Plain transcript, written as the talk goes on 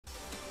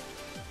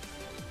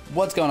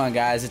What's going on,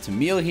 guys? It's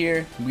Emil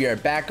here. We are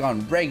back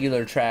on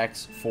regular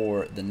tracks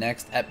for the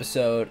next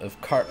episode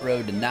of Kart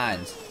Road to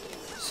Nines.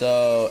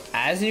 So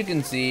as you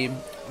can see,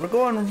 we're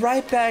going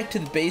right back to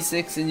the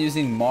basics and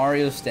using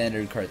Mario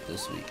Standard Kart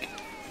this week.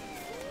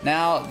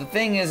 Now the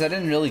thing is, I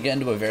didn't really get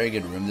into a very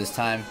good room this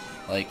time.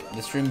 Like,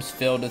 this room's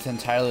filled with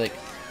entirely like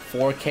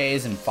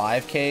 4Ks and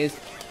 5Ks.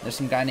 There's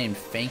some guy named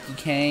Fanky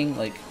Kang.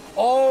 Like,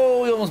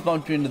 oh, he almost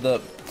bumped me into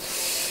the...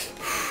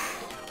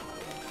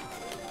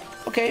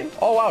 Okay.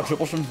 Oh, wow.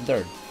 Triple shrimp in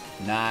third.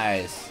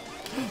 Nice.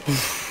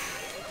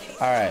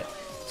 Alright.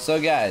 So,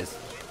 guys.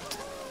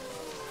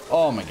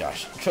 Oh, my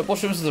gosh. Triple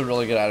shrimps is a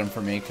really good item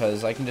for me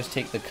because I can just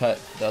take the cut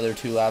the other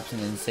 2 laps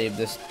and then save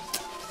this.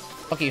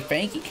 Okay,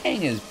 Fanky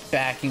Kang is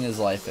backing his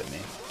life at me.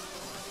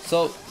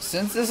 So,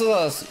 since this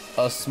is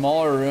a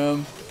smaller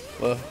room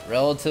with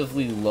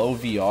relatively low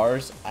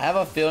VRs, I have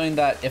a feeling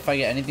that if I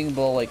get anything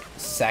below, like,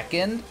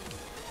 second,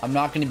 I'm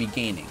not going to be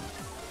gaining.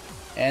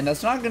 And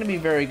that's not going to be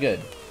very good.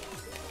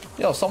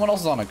 Yo, someone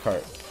else is on a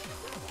cart.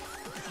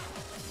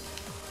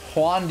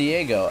 Juan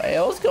Diego. Hey,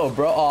 let's go,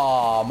 bro.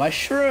 Aw, my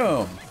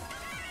shroom.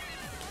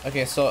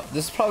 Okay, so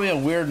this is probably a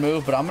weird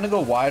move, but I'm going to go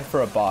wide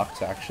for a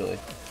box, actually.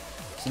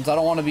 Since I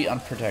don't want to be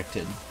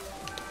unprotected.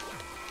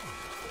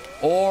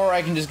 Or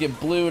I can just get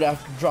blued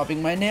after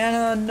dropping my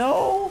Nana.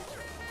 No.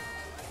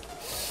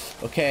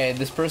 Okay,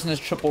 this person is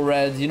triple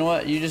reds. You know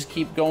what? You just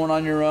keep going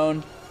on your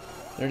own.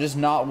 They're just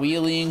not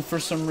wheeling for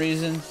some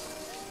reason.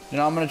 You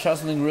know, I'm going to try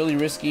something really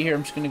risky here.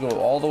 I'm just going to go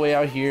all the way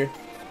out here.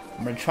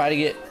 I'm going to try to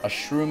get a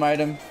shroom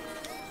item.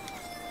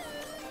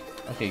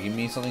 Okay, give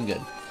me something good.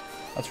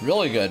 That's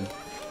really good.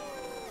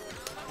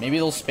 Maybe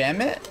they'll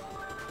spam it?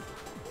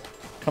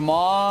 Come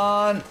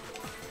on.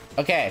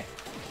 Okay.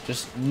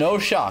 Just no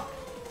shock.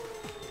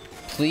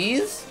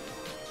 Please?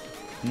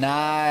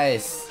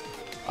 Nice.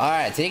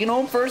 Alright, taking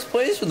home first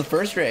place from the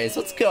first race.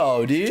 Let's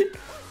go, dude.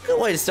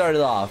 Good way to start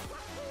it off.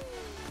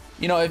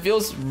 You know, it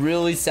feels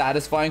really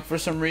satisfying for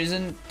some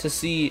reason to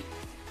see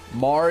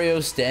Mario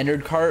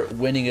Standard Kart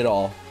winning it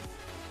all.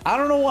 I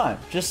don't know why.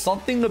 Just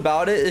something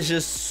about it is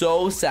just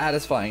so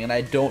satisfying, and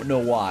I don't know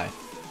why.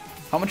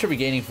 How much are we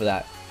gaining for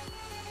that?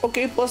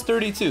 Okay, plus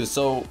 32.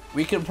 So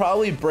we could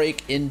probably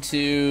break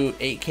into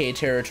 8K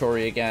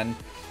territory again.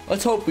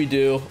 Let's hope we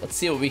do. Let's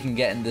see what we can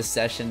get in this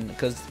session,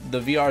 because the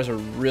VRs are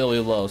really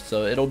low,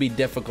 so it'll be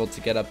difficult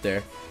to get up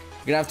there.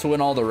 We're gonna have to win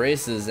all the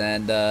races,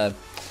 and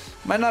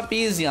might not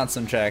be easy on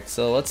some tracks,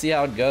 so let's see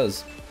how it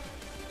goes.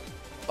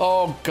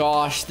 Oh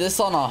gosh, this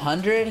on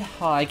 100?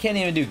 Oh, I can't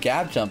even do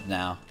gap jump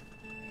now.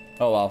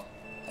 Oh well.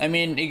 I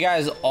mean, you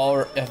guys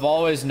all have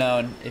always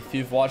known, if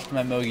you've watched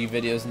my Mogi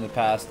videos in the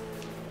past,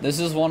 this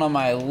is one of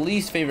my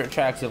least favorite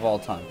tracks of all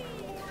time.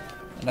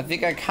 And I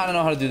think I kind of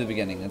know how to do the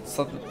beginning. It's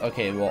something,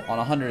 okay, well, on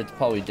 100 it's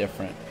probably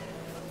different.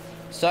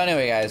 So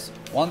anyway, guys,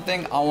 one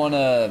thing I want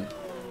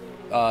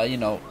to, you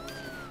know,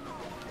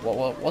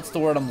 what's the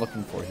word I'm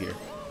looking for here?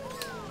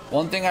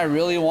 One thing I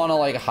really want to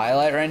like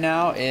highlight right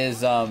now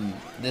is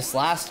this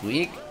last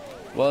week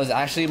was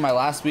actually my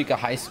last week of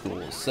high school.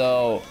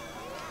 So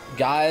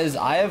guys,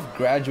 I have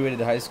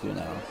graduated high school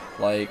now.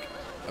 Like,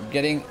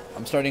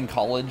 I'm starting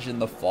college in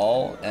the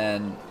fall,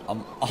 and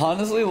I'm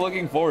honestly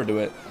looking forward to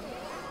it.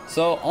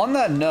 So on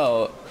that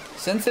note,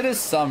 since it is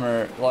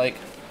summer, like,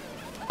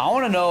 I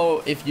want to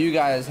know if you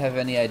guys have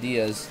any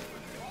ideas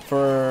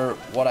for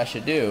what I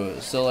should do.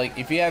 So like,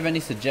 if you have any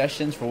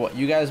suggestions for what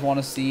you guys want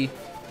to see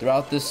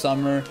throughout this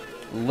summer,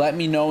 let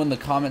me know in the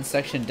comment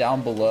section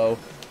down below.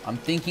 I'm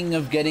thinking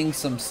of getting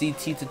some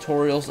CT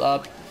tutorials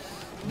up.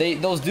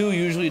 Those do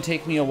usually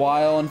take me a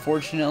while,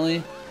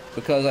 unfortunately,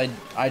 because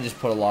I just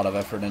put a lot of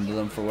effort into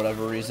them for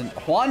whatever reason.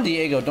 Juan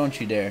Diego, don't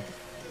you dare.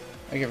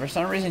 Okay, for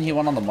some reason he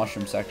went on the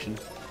mushroom section.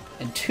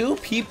 And 2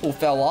 people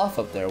fell off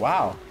up there.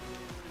 Wow.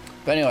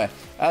 But anyway,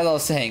 as I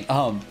was saying,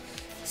 CT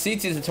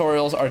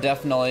tutorials are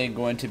definitely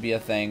going to be a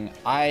thing.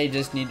 I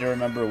just need to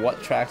remember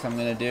what tracks I'm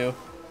going to do.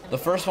 The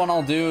first one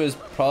I'll do is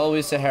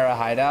probably Sahara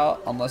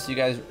Hideout, unless you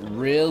guys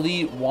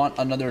really want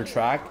another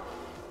track.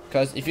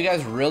 Because if you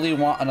guys really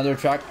want another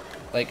track,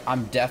 like,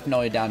 I'm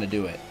definitely down to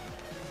do it.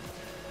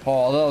 Oh,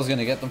 although I was going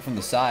to get them from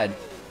the side.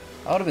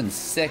 That would have been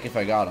sick if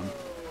I got them.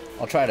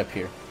 I'll try it up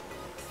here.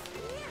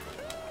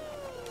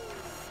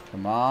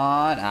 Come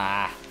on.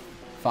 Ah,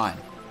 fine.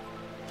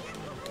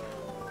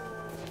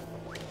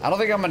 I don't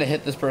think I'm going to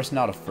hit this person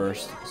out of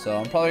first, so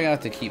I'm probably going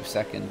to have to keep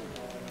second.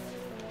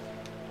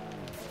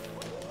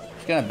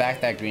 Just gonna back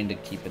that green to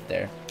keep it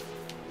there.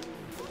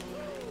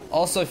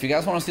 Also, if you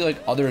guys want to see like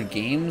other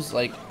games,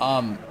 like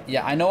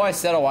yeah, I know I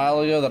said a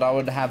while ago that I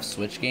would have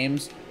Switch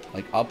games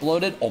like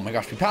uploaded. Oh my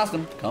gosh, we passed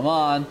them. Come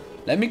on,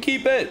 let me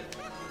keep it.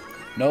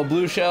 No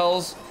blue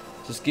shells.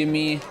 Just give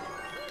me.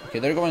 Okay,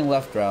 they're going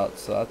left route,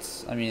 so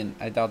that's. I mean,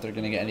 I doubt they're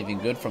gonna get anything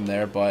good from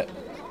there, but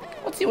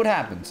let's see what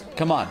happens.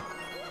 Come on,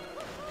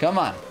 come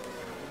on.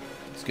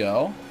 Let's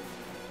go.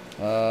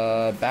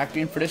 Back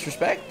green for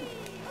disrespect.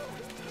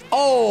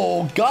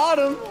 Oh, got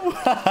him.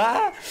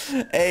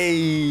 Hey,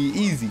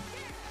 easy.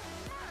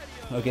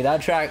 Okay,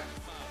 that track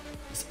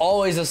is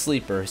always a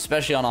sleeper,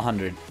 especially on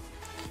 100.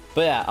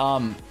 But yeah,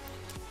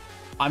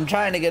 I'm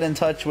trying to get in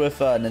touch with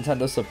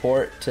Nintendo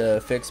support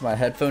to fix my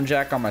headphone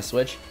jack on my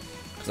Switch.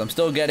 Because I'm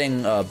still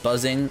getting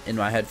buzzing in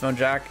my headphone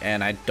jack,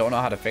 and I don't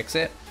know how to fix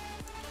it.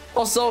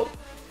 Also,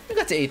 we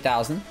got to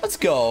 8,000. Let's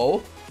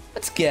go.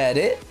 Let's get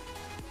it.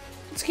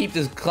 Let's keep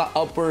this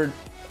upward.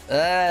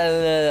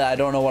 I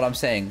don't know what I'm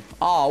saying.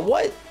 Oh,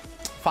 what?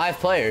 5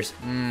 players.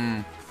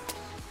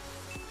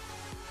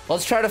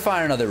 Let's try to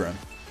find another room.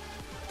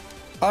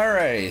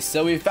 Alright,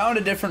 so we found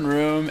a different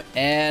room,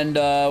 and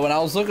when I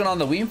was looking on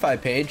the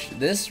WeamFi page,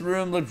 this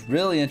room looked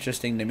really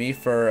interesting to me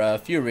for a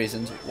few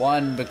reasons.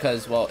 One,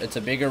 because, well, it's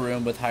a bigger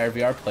room with higher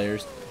VR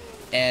players.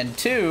 And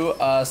two,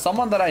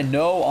 someone that I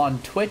know on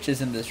Twitch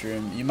is in this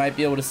room. You might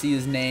be able to see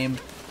his name.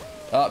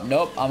 Oh,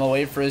 nope, I'm gonna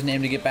wait for his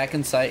name to get back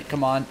in sight.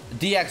 Come on,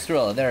 DX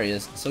Thrilla, there he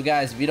is. So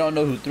guys, if you don't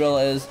know who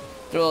Thrilla is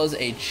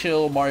a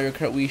chill Mario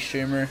Kart Wii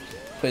streamer.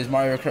 Plays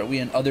Mario Kart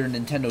Wii and other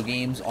Nintendo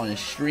games on his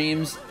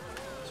streams.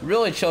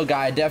 Really chill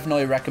guy.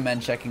 Definitely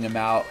recommend checking him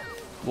out.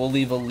 We'll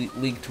leave a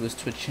link to his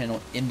Twitch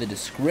channel in the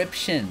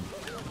description.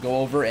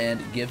 Go over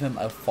and give him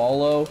a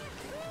follow.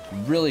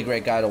 Really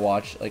great guy to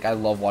watch. Like, I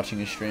love watching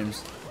his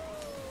streams.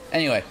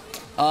 Anyway,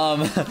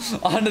 on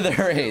to the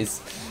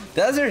race.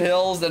 Desert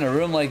Hills in a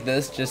room like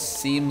this just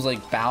seems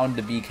like bound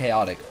to be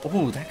chaotic.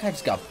 Ooh, that guy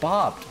just got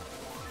bopped.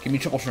 Give me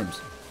triple shrooms.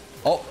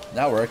 Oh,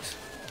 that worked.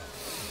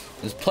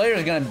 This player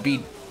is gonna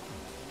be...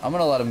 I'm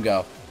gonna let him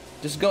go.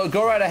 Just go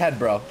right ahead,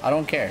 bro. I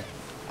don't care.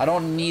 I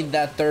don't need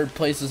that 3rd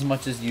place as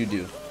much as you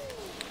do.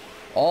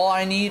 All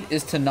I need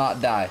is to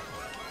not die.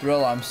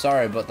 Thrilla, I'm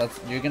sorry, but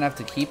you're gonna have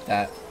to keep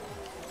that.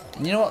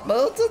 And you know what?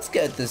 Let's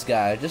get this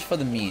guy just for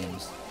the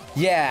memes.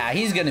 Yeah,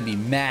 he's gonna be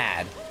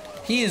mad.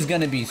 He is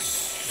gonna be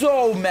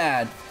so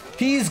mad.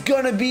 He's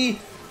gonna be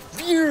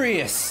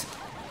furious.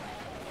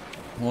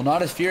 Well,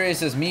 not as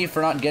furious as me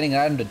for not getting an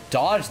item to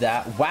dodge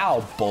that.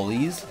 Wow,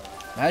 bullies.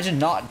 Imagine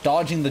not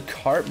dodging the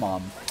cart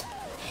mom.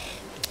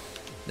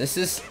 This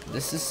is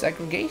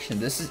segregation.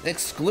 This is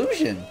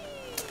exclusion.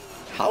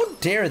 How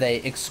dare they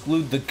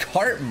exclude the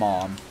cart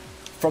mom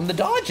from the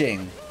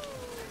dodging?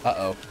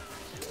 Uh-oh.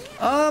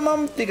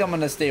 I think I'm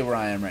gonna stay where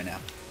I am right now.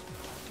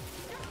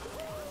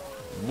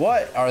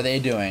 What are they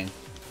doing?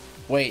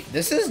 Wait,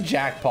 this is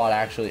jackpot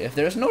actually. If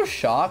there's no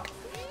shock,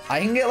 I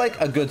can get like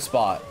a good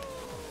spot.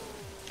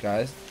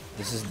 Guys,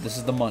 this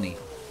is the money.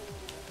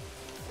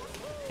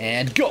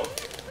 And go.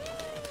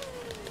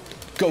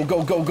 Go,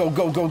 go, go, go,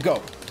 go, go,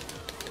 go.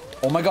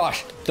 Oh my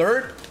gosh.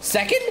 3rd?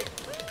 2nd?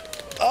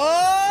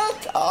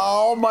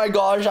 Oh my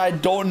gosh. I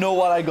don't know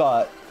what I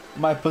got.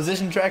 My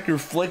position tracker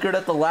flickered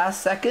at the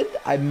last second.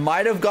 I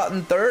might have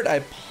gotten 3rd. I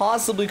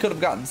possibly could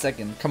have gotten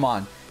 2nd. Come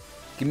on.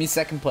 Give me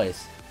 2nd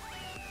place.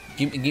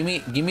 Give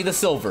me the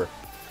silver.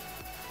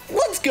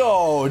 Let's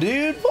go,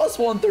 dude. Plus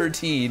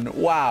 113.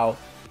 Wow.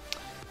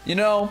 You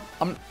know,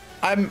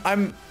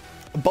 I'm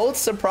both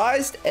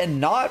surprised and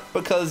not,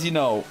 because, you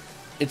know,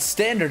 it's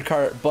Standard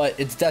Kart, but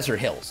it's Desert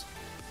Hills.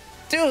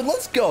 Dude,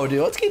 let's go,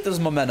 dude. Let's keep this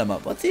momentum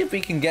up. Let's see if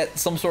we can get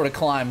some sort of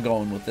climb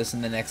going with this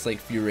in the next, like,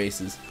 few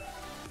races.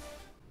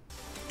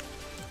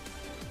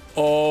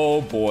 Oh,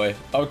 boy.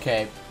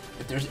 Okay.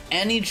 If there's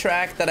any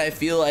track that I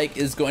feel like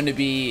is going to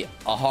be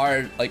a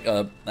hard, like,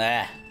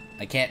 I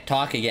can't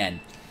talk again.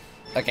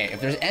 Okay, if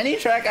there's any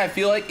track I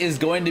feel like is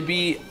going to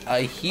be a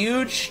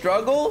huge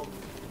struggle,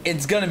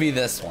 it's going to be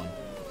this one.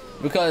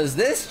 Because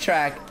this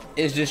track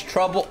is just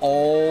trouble.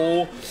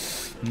 Oh,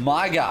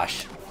 my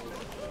gosh.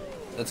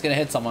 That's going to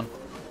hit someone.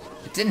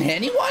 It didn't hit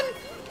anyone?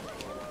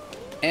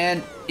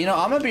 And, you know,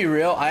 I'm gonna be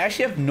real. I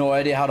actually have no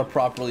idea how to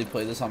properly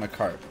play this on a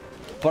cart.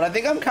 But I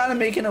think I'm kind of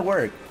making it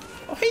work.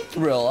 Oh, hey,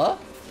 Thrilla.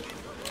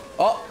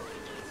 Oh.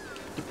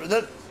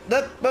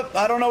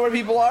 I don't know where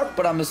people are,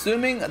 but I'm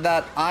assuming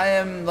that I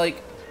am,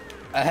 like,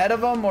 ahead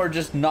of them or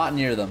just not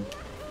near them.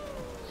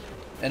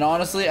 And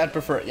honestly, I'd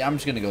prefer... Yeah, I'm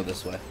just gonna go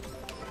this way.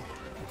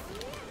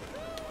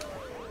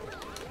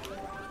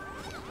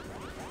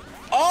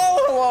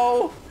 Oh,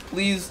 hello.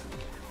 Please.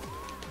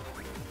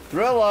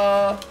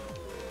 Thrilla!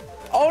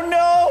 Oh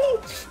no!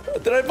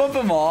 Did I bump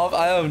him off?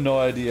 I have no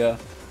idea.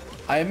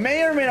 I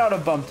may or may not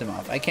have bumped him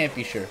off. I can't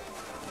be sure.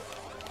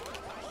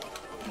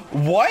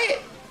 What?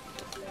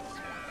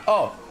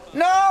 Oh,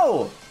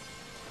 no!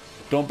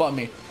 Don't bump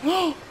me.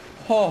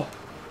 Oh,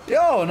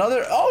 yo,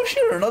 another, oh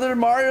shoot, another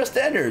Mario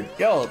Standard.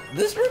 Yo,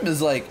 this room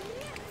is like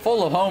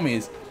full of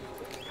homies.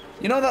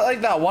 You know that,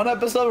 like, that one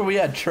episode where we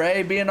had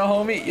Trey being a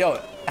homie?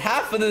 Yo,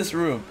 half of this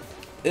room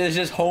is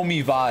just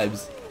homie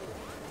vibes.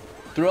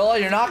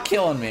 Thrilla, you're not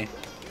killing me.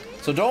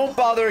 So don't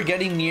bother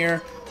getting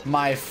near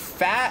my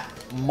fat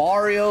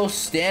Mario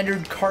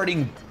Standard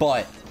Karting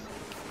butt.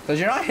 Because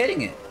you're not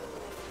hitting it.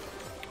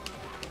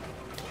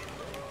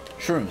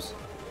 Shrooms.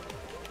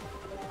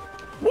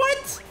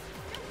 What?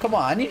 Come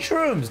on, I need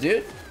shrooms,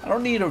 dude. I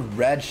don't need a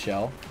red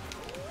shell.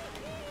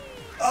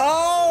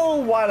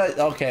 Oh, why did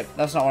I... Okay,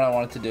 that's not what I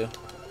wanted to do.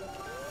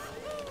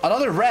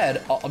 Another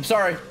red? Oh, I'm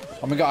sorry.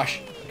 Oh my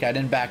gosh. Okay, I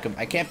didn't back him.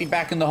 I can't be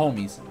backing the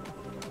homies.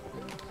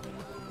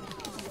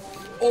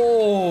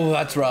 Oh,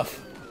 that's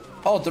rough.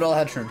 Oh, Thrilla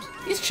had shrooms.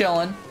 He's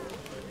chilling.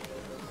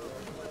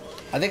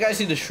 I think I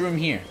see the shroom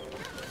here.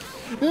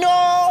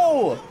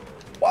 No!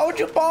 Why would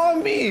you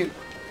bomb me?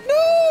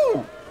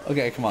 No!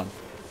 Okay, come on.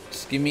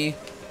 Just give me...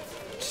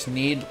 Just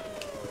need...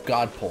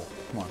 God pull.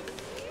 Come on.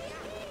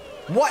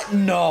 What?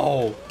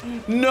 No!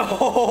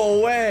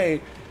 No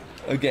way!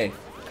 Okay.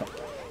 Come.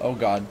 Oh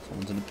god.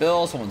 Someone's in a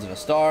bill. Someone's in a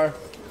star.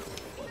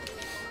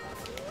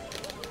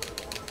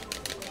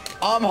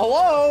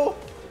 Hello?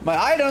 My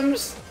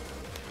items?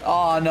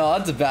 Oh no,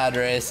 that's a bad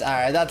race.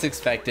 Alright, that's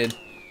expected.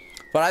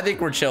 But I think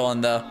we're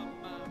chilling though.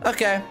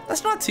 Okay,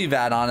 that's not too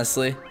bad,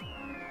 honestly.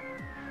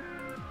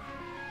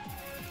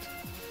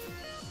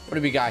 What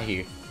do we got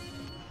here?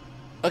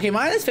 Okay,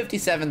 minus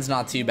 57's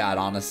not too bad,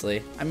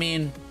 honestly. I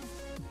mean,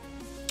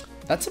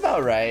 that's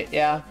about right.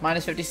 Yeah,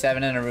 minus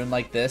 57 in a room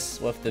like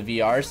this with the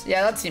VRs.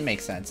 Yeah, that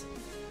makes sense.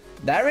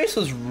 That race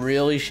was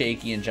really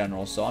shaky in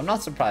general, so I'm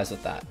not surprised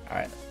with that. All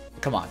right,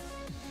 come on.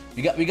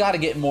 We got to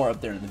get more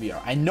up there in the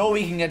VR. I know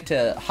we can get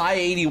to high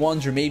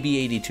 81s or maybe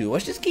 82.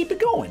 Let's just keep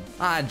it going.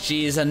 Ah,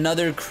 geez,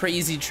 another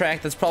crazy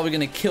track that's probably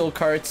gonna kill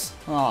karts.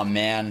 Oh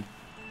man.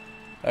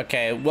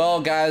 Okay,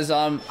 well guys,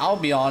 I'll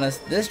be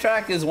honest. This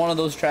track is one of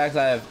those tracks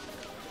I have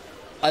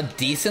a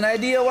decent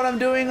idea what I'm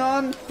doing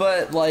on,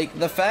 but like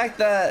the fact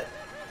that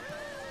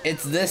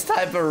it's this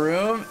type of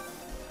room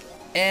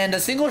and a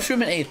single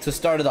shroom in 8th to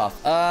start it off.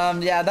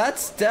 Yeah,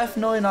 that's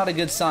definitely not a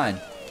good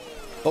sign.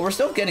 But we're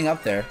still getting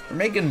up there. We're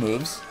making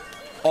moves.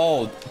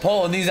 Oh,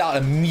 pulling these out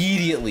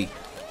immediately.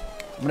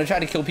 I'm gonna try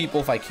to kill people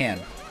if I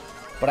can.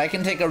 But I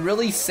can take a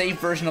really safe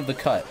version of the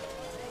cut.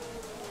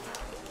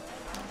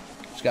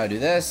 Just gotta do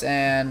this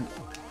and...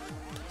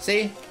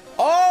 See?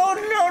 Oh,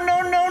 no,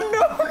 no, no,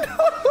 no,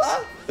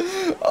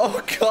 no.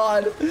 Oh,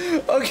 God.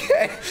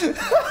 Okay.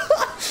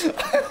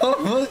 I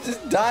almost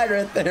just died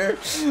right there.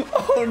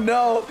 Oh,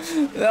 no.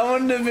 That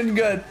wouldn't have been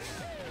good.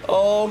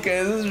 Oh,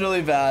 okay, this is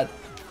really bad.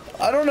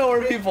 I don't know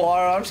where people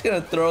are. I'm just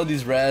gonna throw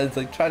these reds,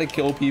 like try to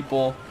kill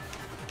people.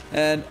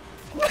 And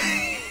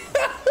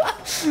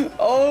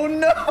oh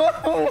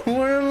no,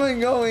 where am I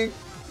going?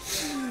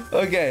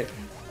 Okay,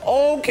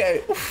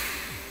 okay.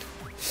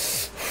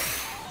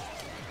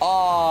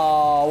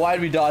 Oh,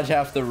 why'd we dodge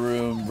half the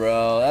room,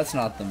 bro? That's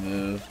not the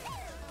move.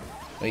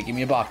 Wait, give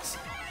me a box.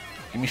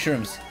 Give me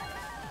shrooms.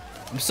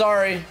 I'm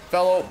sorry,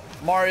 fellow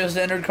Mario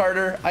Standard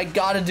Karter. I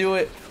gotta do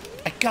it.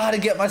 I gotta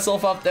get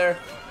myself up there.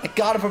 I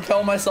gotta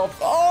propel myself.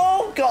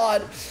 Oh,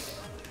 God.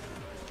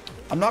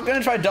 I'm not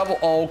gonna try double.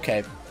 Oh,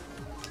 okay.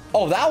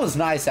 Oh, that was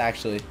nice,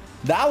 actually.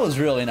 That was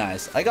really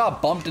nice. I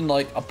got bumped in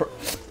like a...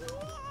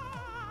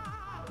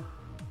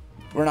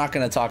 We're not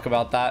gonna talk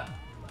about that.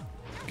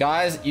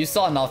 Guys, you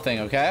saw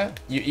nothing, okay?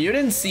 You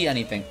didn't see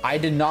anything. I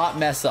did not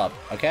mess up,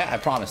 okay? I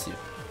promise you.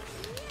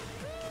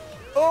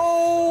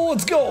 Oh,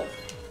 let's go.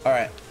 All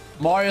right.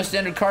 Mario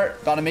Standard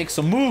Kart. Gotta make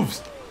some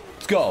moves.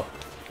 Let's go.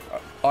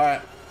 All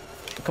right.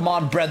 Come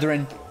on,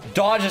 brethren.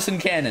 Dodge us in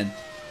cannon.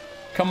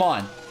 Come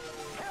on.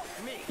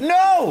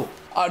 No!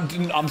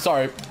 I'm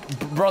sorry.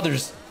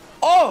 Brothers.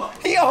 Oh,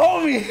 he a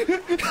homie.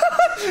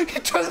 He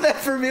took that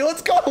for me.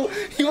 Let's go.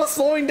 He was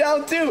slowing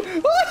down too.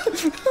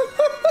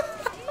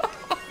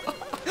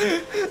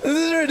 This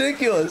is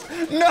ridiculous.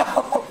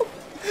 No.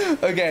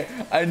 Okay,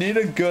 I need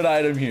a good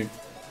item here.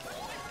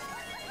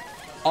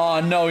 Oh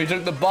no, he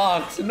took the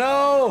box.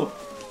 No.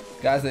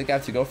 Guys, I think I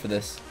have to go for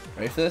this.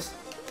 Ready for this?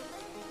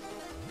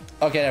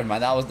 Okay, never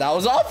mind. That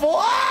was awful.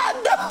 Ah,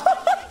 no.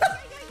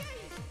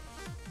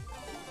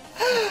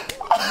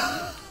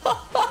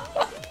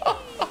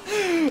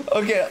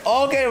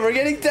 Okay, we're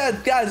getting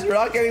 10th. Guys, we're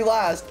not getting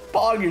last.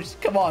 Poggers,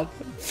 come on.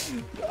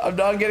 I'm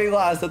not getting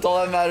last. That's all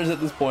that matters at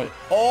this point.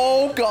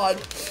 Oh, God.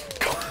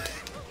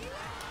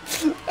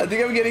 I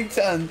think I'm getting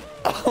 10th.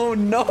 Oh,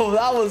 no,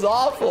 that was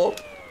awful.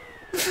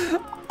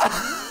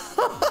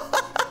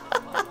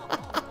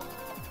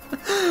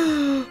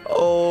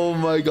 Oh,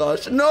 my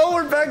gosh. No,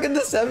 we're back in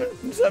the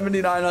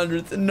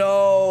 7900th.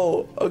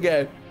 No.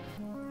 Okay.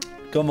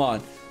 Come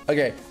on.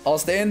 Okay, I'll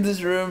stay in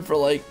this room for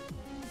like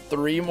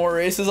 3 more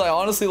races. I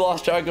honestly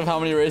lost track of how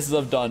many races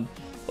I've done.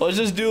 Let's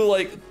just do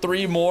like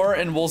 3 more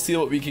and we'll see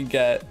what we can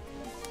get.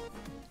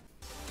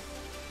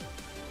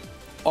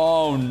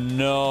 Oh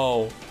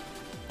no.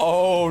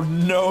 Oh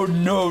no,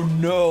 no,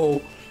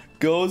 no.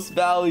 Ghost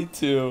Valley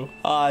 2.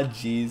 Ah,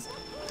 jeez.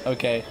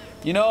 Okay.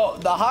 You know,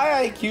 the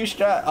high IQ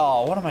strat.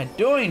 Oh, what am I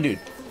doing, dude?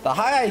 The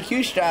high IQ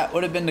strat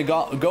would have been to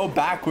go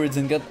backwards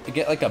and get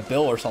like a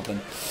bill or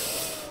something.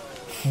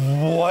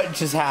 What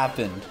just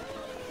happened?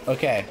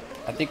 Okay,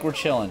 I think we're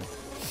chilling.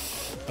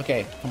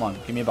 Okay, come on,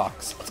 give me a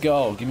box. Let's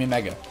go, give me a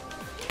mega.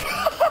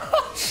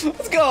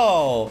 Let's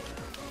go.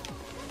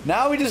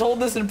 Now we just hold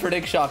this and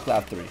predict shock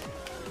lap 3.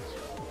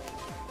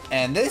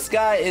 And this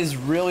guy is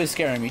really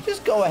scaring me.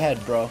 Just go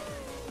ahead, bro.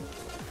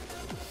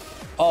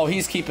 Oh,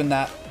 he's keeping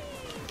that.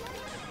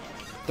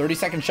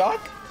 30-second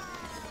shock?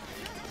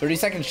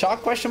 30-second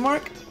shock, question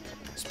mark?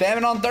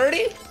 Spamming on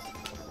 30?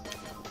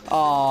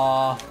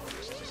 Aww.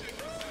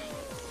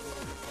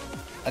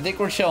 I think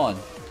we're chilling.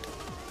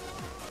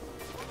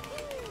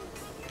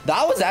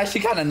 That was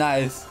actually kind of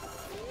nice.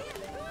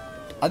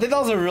 I think that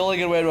was a really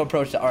good way to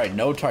approach that. All right,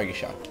 no target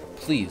shock.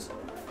 Please,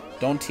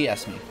 don't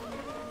TS me.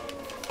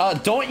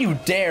 Don't you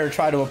dare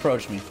try to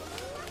approach me.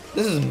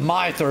 This is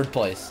my third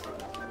place.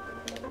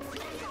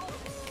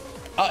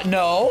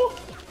 No.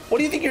 What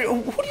do you think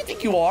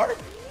you are?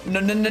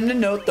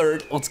 No,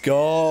 third. Let's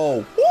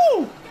go.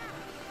 Woo!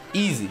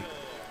 Easy.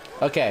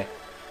 Okay.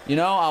 You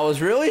know, I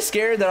was really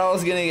scared that I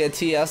was gonna get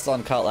TS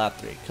on Cut Lap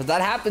 3, because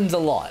that happens a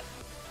lot.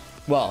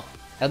 Well,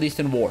 at least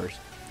in Wars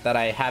that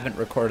I haven't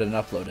recorded and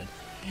uploaded.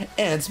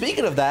 And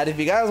speaking of that, if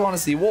you guys want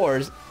to see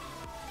Wars,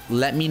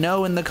 let me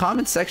know in the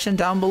comments section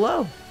down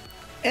below.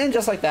 And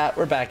just like that,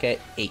 we're back at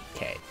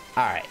 8K.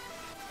 Alright.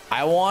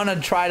 I want to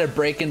try to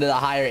break into the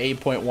higher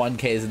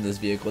 8.1Ks in this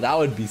vehicle. That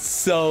would be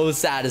so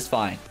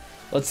satisfying.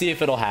 Let's see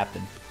if it'll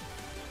happen.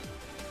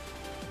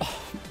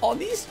 All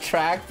these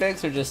track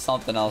picks are just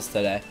something else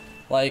today.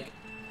 Like,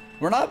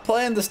 we're not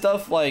playing the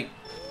stuff like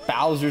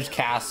Bowser's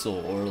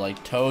Castle or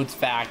like Toad's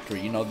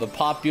Factory, you know, the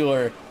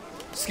popular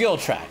skill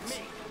tracks.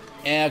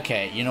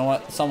 Okay, you know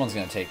what? Someone's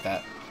gonna take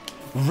that.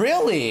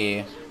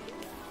 Really?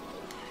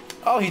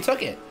 Oh, he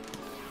took it.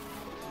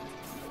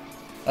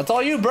 That's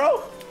all you,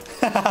 bro.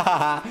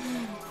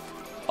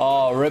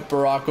 Oh, rip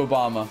Barack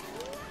Obama.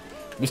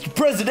 Mr.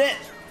 President.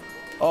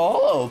 Oh,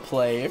 hello,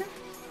 player.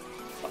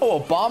 Oh,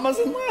 Obama's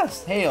in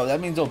last. Hey, that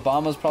means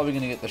Obama's probably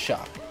gonna get the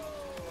shock.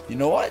 You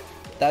know what?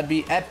 That'd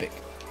be epic.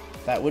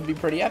 That would be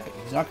pretty epic.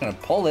 He's not gonna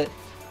pull it.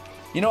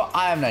 You know,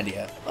 I have an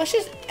idea. Let's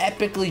just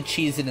epically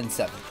cheese it in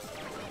 7th.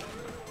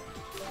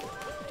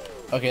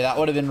 Okay, that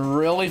would have been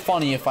really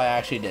funny if I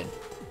actually did.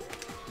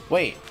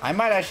 Wait, I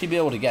might actually be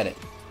able to get it.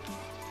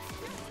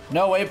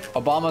 No, wait,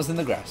 Obama's in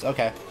the grass.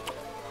 Okay.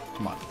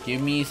 Come on,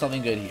 give me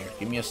something good here.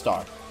 Give me a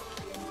star.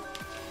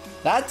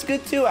 That's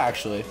good too,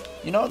 actually.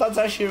 You know, that's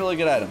actually a really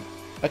good item.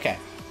 Okay.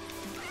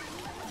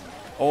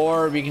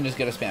 Or we can just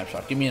get a spam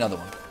shot. Give me another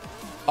one.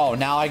 Oh,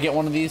 now I get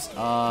one of these?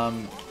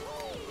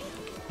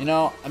 You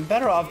know, I'm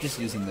better off just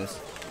using this.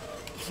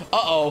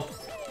 Uh-oh.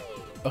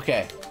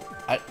 Okay.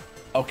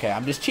 Okay,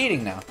 I'm just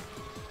cheating now.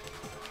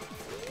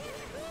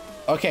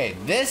 Okay,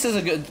 this is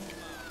a good...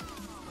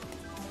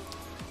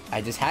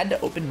 I just had to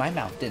open my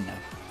mouth, didn't I?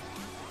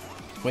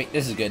 Wait,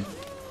 this is good.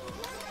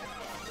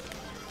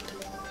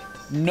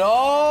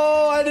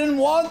 No, I didn't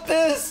want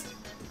this.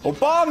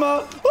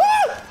 Obama.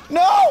 Ah!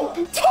 No,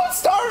 don't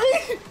start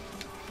me.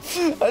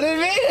 I didn't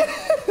mean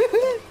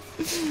it.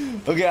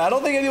 Okay, I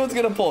don't think anyone's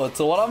going to pull it.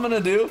 So what I'm going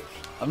to do,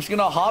 I'm just going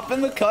to hop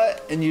in the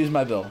cut and use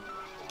my bill.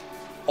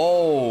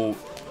 Oh,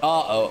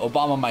 uh-oh.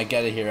 Obama might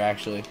get it here,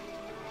 actually.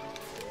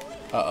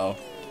 Uh-oh.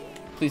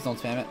 Please don't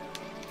spam it.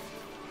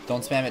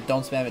 Don't spam it,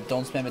 don't spam it,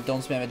 don't spam it,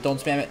 don't spam it, don't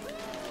spam it.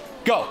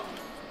 Go.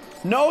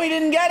 No, he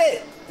didn't get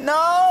it.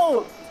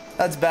 No.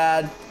 That's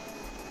bad.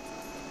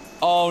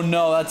 Oh,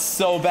 no, that's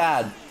so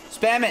bad.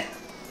 Spam it.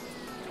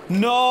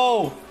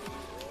 No.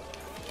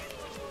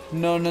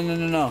 No, no, no,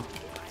 no, no.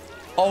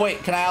 Oh,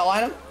 wait, can I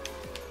outline him?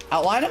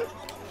 Outline him?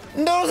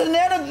 No, there's a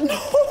nano. No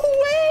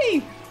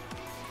way.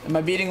 Am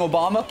I beating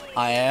Obama?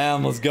 I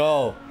am. Let's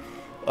go.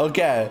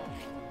 Okay.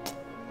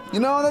 You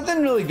know, that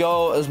didn't really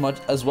go as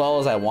well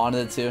as I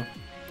wanted it to.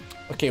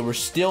 Okay, we're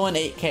still in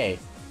 8K.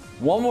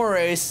 One more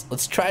race.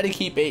 Let's try to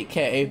keep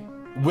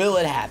 8K. Will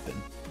it happen?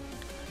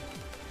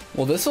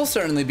 Well, this will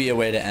certainly be a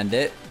way to end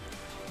it.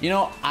 You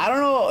know, I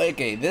don't know.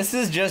 Okay, this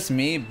is just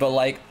me, but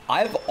like,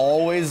 I've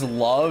always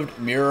loved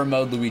Mirror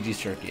Mode Luigi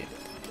Circuit.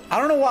 I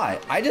don't know why.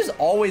 I just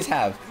always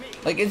have.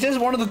 Like, it's just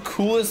one of the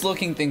coolest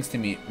looking things to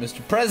me.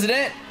 Mr.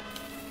 President.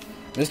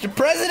 Mr.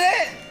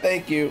 President.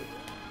 Thank you.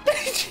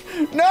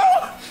 No.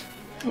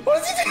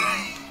 What is he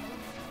doing?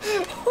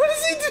 What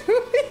is he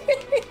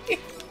doing?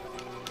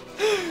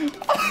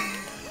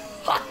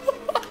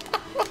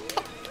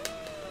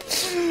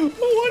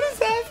 What is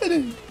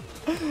happening?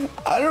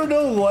 I don't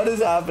know what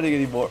is happening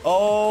anymore.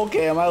 Oh,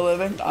 okay, am I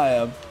living? I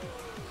am.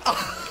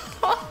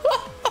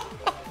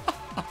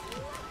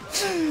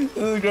 This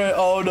is great.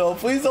 Oh no,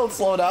 please don't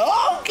slow down.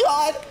 Oh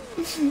god.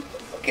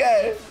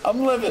 Okay,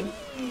 I'm living.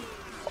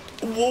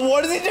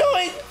 What is he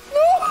doing?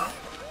 No.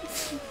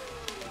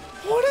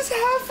 What is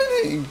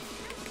happening?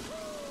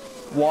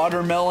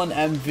 Watermelon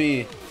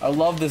MV. I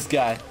love this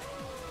guy.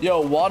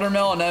 Yo,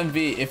 Watermelon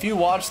MV, if you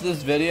watch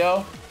this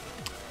video,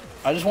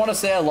 I just want to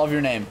say I love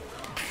your name.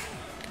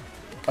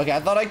 Okay,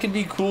 I thought I could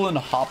be cool and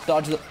hop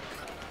dodge the...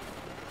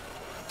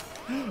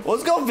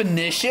 Let's go,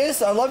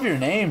 Vinicius. I love your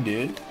name,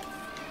 dude.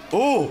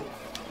 Ooh.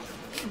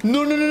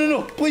 No, no, no, no,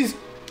 no. Please.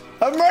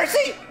 Have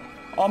mercy.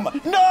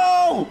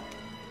 No.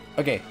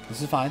 Okay,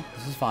 this is fine.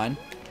 This is fine.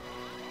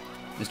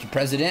 Mr.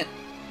 President.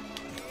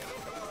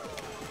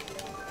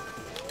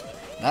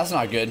 That's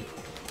not good.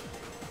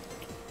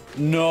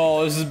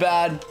 No, this is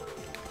bad.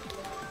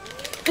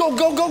 Go,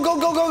 go, go, go,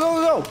 go, go,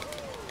 go, go.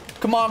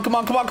 Come on, come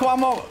on, come on, come on,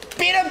 come on.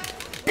 Beat him.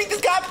 Beat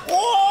this guy.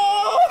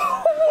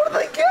 Whoa. What did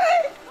I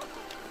get?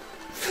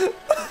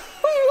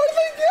 What did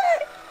I get?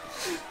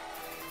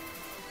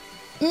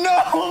 No,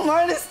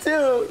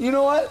 -2. You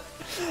know what?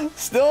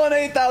 Still in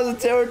 8,000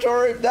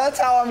 territory. That's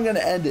how I'm going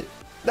to end it.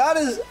 That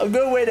is a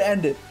good way to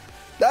end it.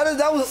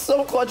 That was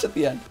so clutch at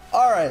the end.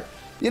 All right.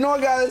 You know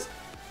what, guys?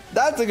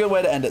 That's a good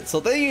way to end it.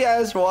 So thank you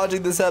guys for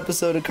watching this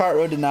episode of Kart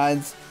Road to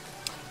Nines.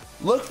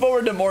 Look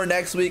forward to more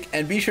next week,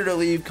 and be sure to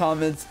leave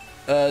comments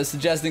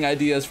suggesting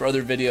ideas for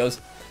other videos.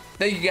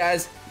 Thank you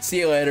guys. See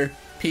you later.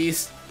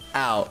 Peace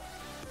out.